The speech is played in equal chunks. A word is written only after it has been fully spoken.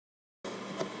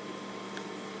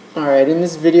Alright, in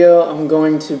this video I'm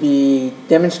going to be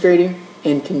demonstrating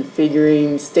and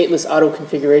configuring stateless auto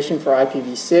configuration for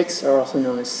IPv6, or also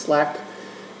known as SLAAC.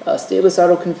 Stateless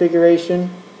auto configuration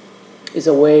is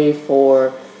a way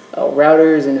for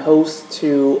routers and hosts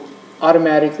to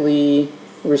automatically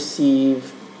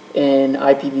receive an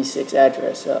IPv6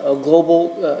 address, a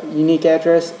global unique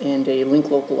address and a link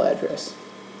local address.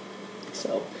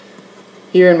 So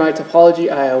here in my topology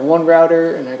I have one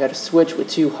router and I got a switch with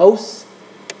two hosts,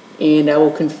 and I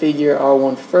will configure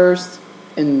R1 first,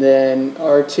 and then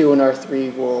R2 and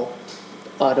R3 will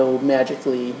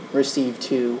magically receive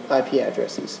two IP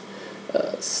addresses.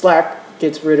 SLAAC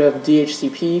gets rid of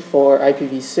DHCP for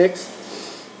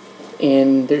IPv6,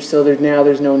 and there's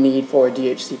no need for a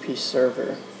DHCP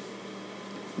server.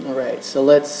 Alright, so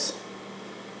let's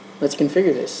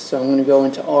configure this. So I'm going to go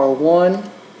into R1,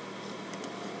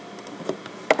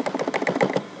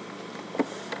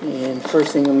 and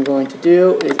first thing I'm going to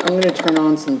do is I'm going to turn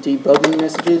on some debugging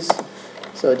messages.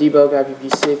 So debug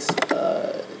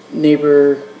IPv6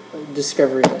 neighbor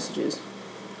discovery messages.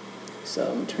 So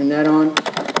I'm going to turn that on,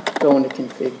 go into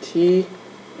config T,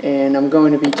 and I'm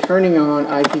going to be turning on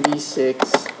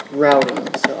IPv6 routing,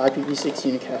 so IPv6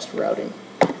 unicast routing.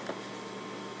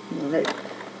 Alright,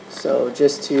 so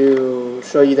just to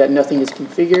show you that nothing is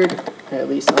configured, at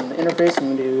least on the interface,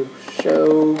 I'm going to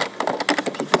show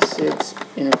IPv6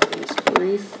 interface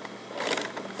brief.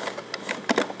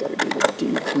 Got to do the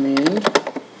do command.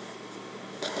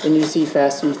 Then you see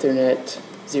fast Ethernet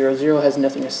 00 has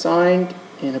nothing assigned,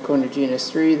 and according to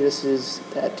GNS3, this is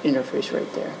that interface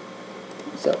right there.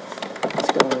 So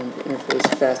let's go into interface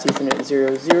fast Ethernet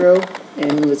 00,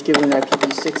 and let's give it an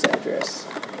IPv6 address.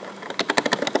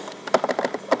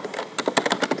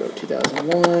 Go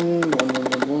 2001,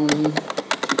 1111,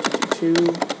 2222,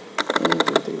 and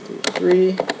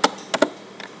 3333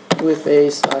 with a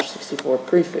 /64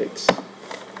 prefix.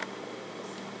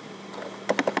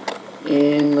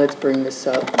 And let's bring this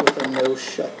up with a no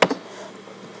shut.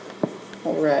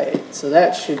 Alright, so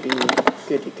that should be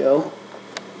good to go.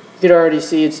 You could already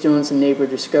see it's doing some neighbor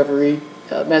discovery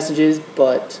messages,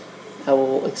 but I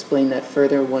will explain that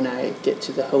further when I get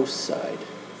to the host side.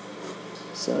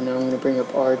 So now I'm going to bring up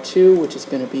R2, which is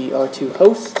going to be R2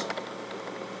 host,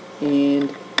 and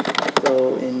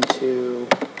go into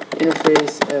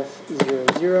interface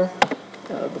F00.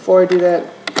 Before I do that,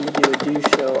 I'm going to do a do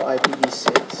show IPv6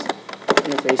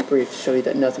 interface brief to show you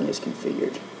that nothing is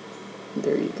configured.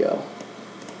 There you go.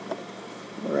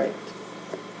 Alright.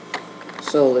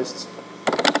 So let's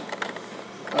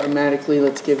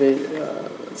give it,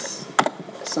 let's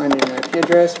assign it an IP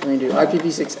address. We're going to do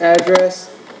IPv6 address,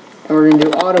 and we're going to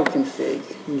do auto config.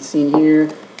 We've seen here,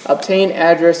 obtain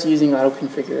address using auto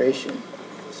configuration.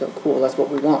 So cool, that's what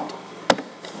we want.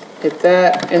 Hit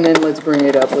that, and then let's bring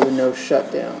it up with a no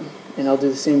shutdown. And I'll do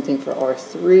the same thing for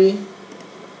R3.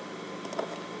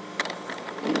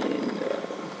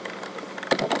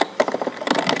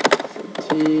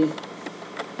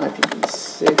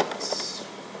 IPv6,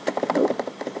 nope,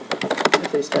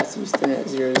 interface fast Ethernet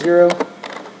 00,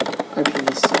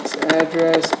 IPv6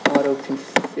 address, auto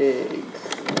config,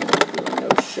 no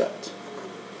shut.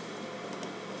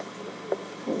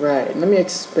 Alright, let me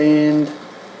expand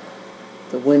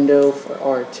the window for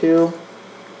R2.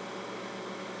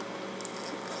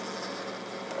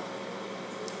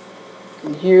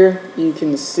 And here you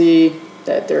can see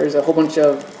that there's a whole bunch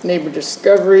of neighbor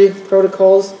discovery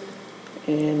protocols,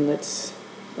 and let's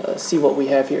see what we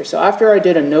have here. So after I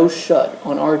did a no shut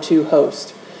on R2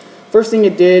 host, first thing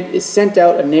it did is sent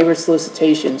out a neighbor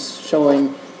solicitation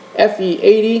showing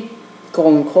FE80 :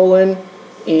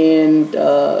 and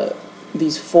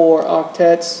these 4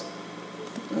 octets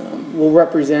will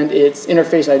represent its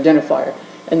interface identifier.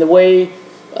 And the way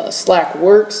SLAAC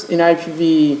works in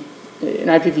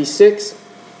IPv6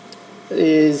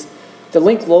 is the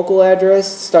link local address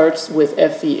starts with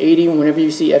FE80. Whenever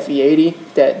you see FE80,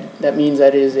 that means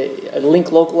that is a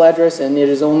link local address, and it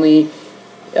is only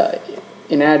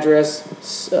an address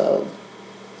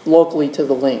locally to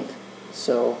the link.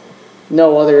 So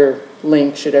no other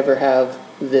link should ever have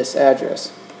this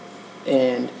address.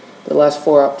 And the last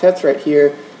 4 octets right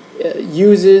here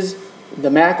uses the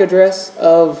MAC address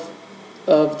of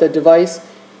the device,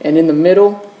 and in the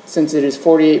middle, since it is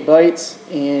 48 bytes,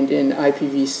 and in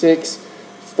IPv6,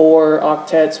 4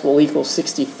 octets will equal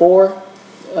 64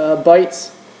 bytes.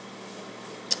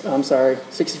 I'm sorry,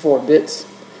 64 bits.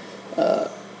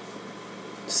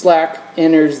 SLAAC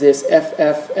enters this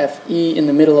FFFE in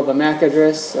the middle of a MAC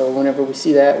address, so whenever we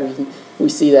see that, we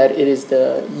see that it is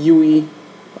the UE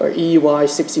or EUI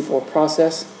 64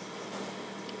 process.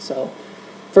 So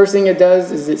First thing it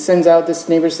does is it sends out this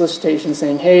neighbor solicitation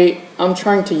saying, hey, I'm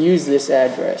trying to use this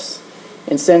address,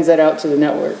 and sends that out to the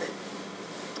network.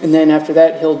 And then after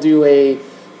that, he'll do a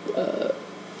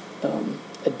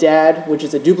DAD, which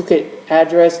is a duplicate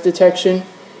address detection,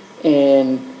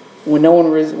 and when no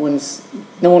one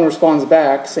responds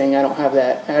back saying I don't have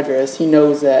that address, he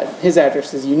knows that his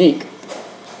address is unique.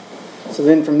 So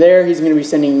then from there, he's going to be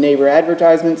sending neighbor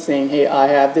advertisements saying, hey, I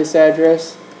have this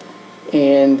address,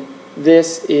 and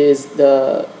this is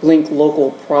the link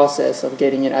local process of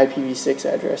getting an IPv6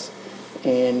 address.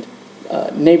 And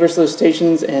neighbor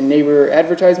solicitations and neighbor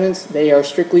advertisements, they are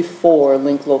strictly for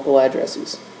link local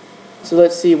addresses. So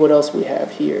let's see what else we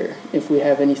have here, if we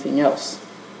have anything else.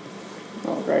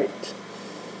 All right.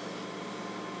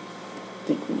 I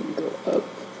think we need to go up.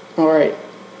 All right.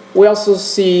 We also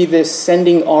see this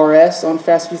sending RS on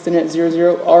Fast Ethernet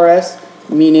 00, RS,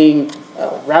 meaning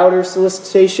router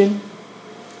solicitation.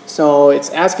 So it's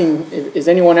asking, is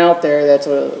anyone out there that's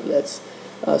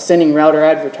sending router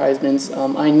advertisements?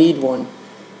 I need one.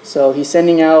 So he's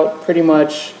sending out pretty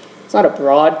much, it's not a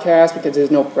broadcast because there's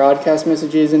no broadcast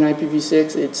messages in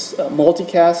IPv6, it's a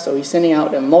multicast. So he's sending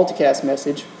out a multicast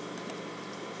message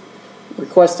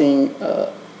requesting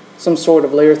some sort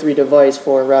of layer 3 device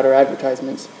for router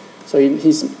advertisements. So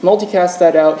he's multicast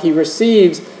that out. He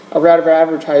receives a router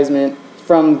advertisement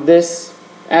from this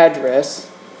address.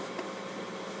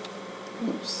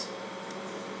 Oops.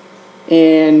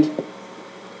 And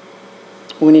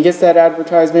when he gets that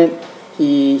advertisement,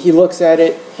 he looks at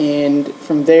it, and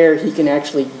from there he can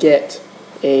actually get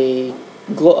a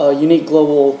unique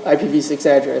global IPv6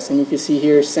 address. And you can see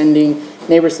here sending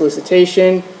neighbor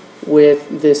solicitation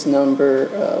with this number,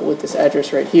 with this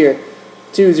address right here,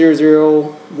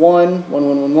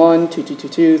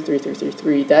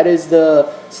 2001.1111.2222.3333. That is the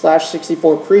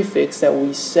 /64 prefix that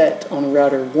we set on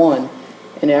router 1.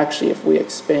 And actually, if we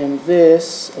expand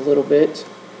this a little bit,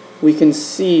 we can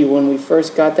see when we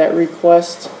first got that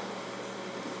request,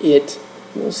 it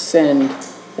will send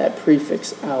that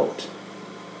prefix out.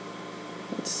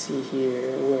 Let's see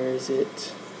here, where is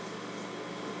it?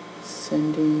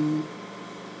 Sending.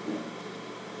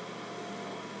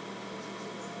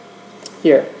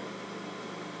 Here.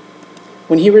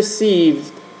 When he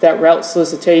received that route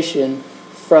solicitation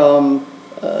from,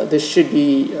 this should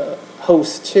be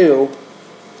host 2,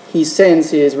 he sends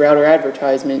his router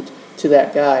advertisement to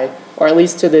that guy, or at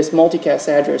least to this multicast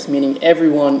address, meaning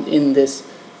everyone in this,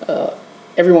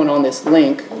 everyone on this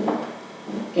link,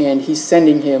 and he's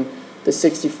sending him the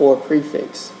 64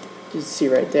 prefix. You can see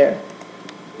right there.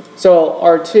 So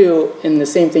R2, and the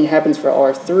same thing happens for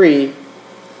R3.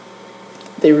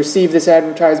 They receive this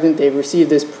advertisement, they receive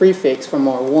this prefix from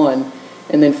R1,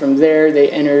 and then from there they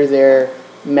enter their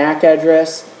MAC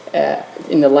address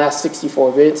in the last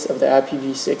 64 bits of the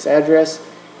IPv6 address,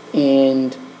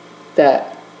 and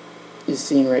that is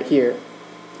seen right here.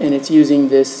 And it's using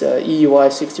this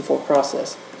EUI64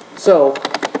 process. So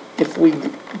if we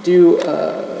do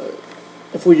a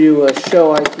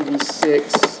show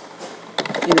IPv6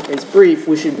 interface brief,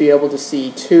 we should be able to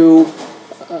see two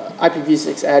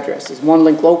IPv6 addresses, one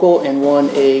link local and one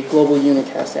a global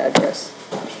unicast address.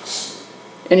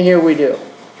 And here we do.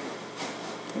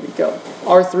 There we go.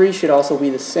 R3 should also be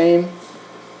the same.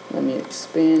 Let me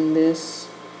expand this.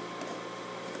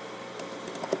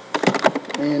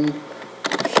 And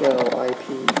show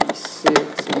IPv6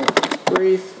 interface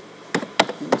brief.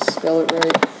 Let me spell it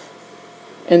right.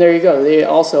 And there you go. They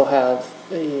also have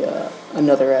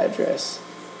another address.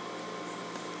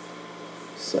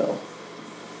 So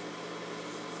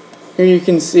here you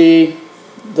can see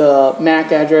the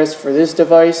MAC address for this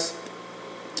device.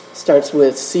 Starts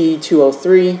with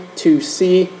C203,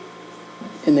 2C,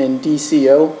 and then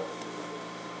DCO.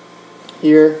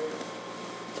 Here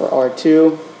for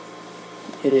R2,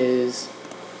 it is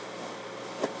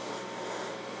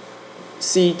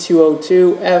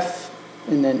C202F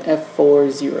and then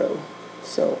F40.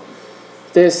 So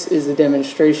this is the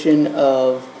demonstration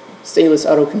of stateless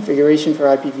auto configuration for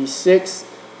IPv6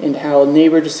 and how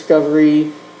neighbor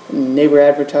discovery, neighbor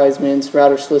advertisements,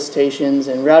 router solicitations,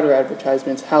 and router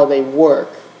advertisements, how they work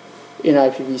in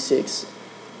IPv6.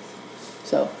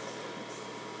 So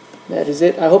that is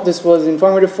it. I hope this was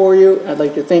informative for you. I'd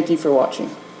like to thank you for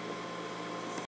watching.